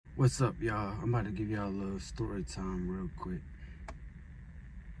What's up, y'all? I'm about to give y'all a little story time real quick.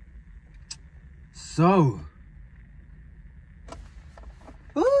 So,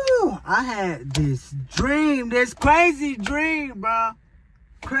 I had this dream, this crazy dream, bro.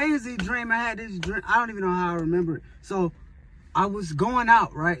 Crazy dream. I had this dream. I don't even know how I remember it. So, I was going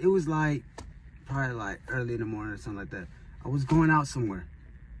out, right? It was like, probably like early in the morning or something like that. I was going out somewhere.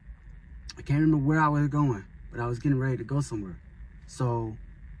 I can't remember where I was going, but I was getting ready to go somewhere. So,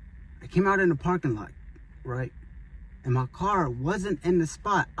 I came out in the parking lot, right? And my car wasn't in the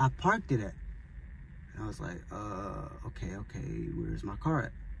spot I parked it at. And I was like, okay, where's my car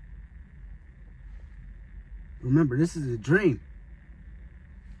at? Remember, this is a dream.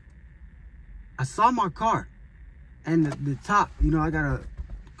 I saw my car and the top, you know, I got a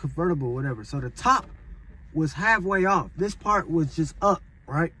convertible, whatever. So the top was halfway off. This part was just up,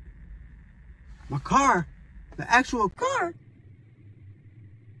 right? My car, the actual car,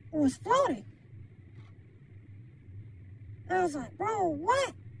 was floating. I was like, bro,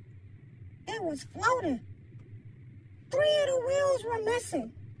 what? It was floating. 3 of the wheels were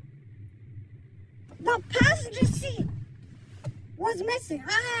missing. The passenger seat was missing.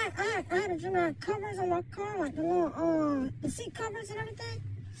 I had you know, covers on my car, like the little the seat covers and everything.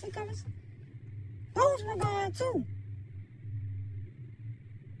 Seat covers. Those were gone too.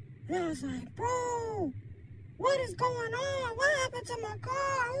 And I was like, bro, what is going on? What happened to my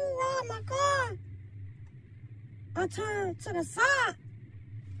car? Who robbed my car? I turned to the side.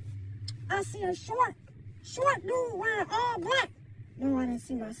 I see a short dude wearing all black. No, I didn't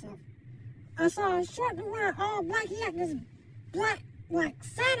see myself. I saw a short dude wearing all black. He had this black, like,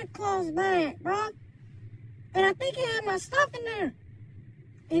 Santa Claus bag, bro. And I think he had my stuff in there.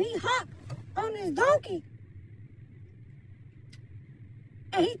 And he hopped on his donkey.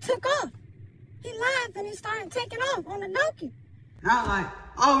 And he took off. He laughed and he started taking off on the donkey. And I was like,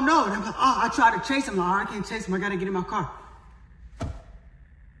 oh no. And I'm like, I tried to chase him. I can't chase him. I gotta get in my car.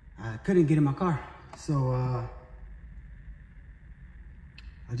 I couldn't get in my car. So I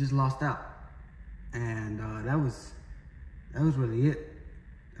just lost out. And that was really it.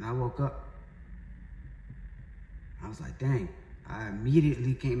 And I woke up. I was like, dang. I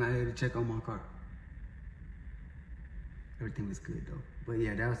immediately came out here to check on my car. Everything was good though. But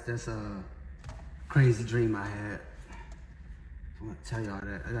yeah, that's a crazy dream I had. I want to tell y'all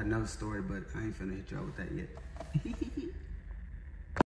that. I got another story, but I ain't finna hit y'all with that yet.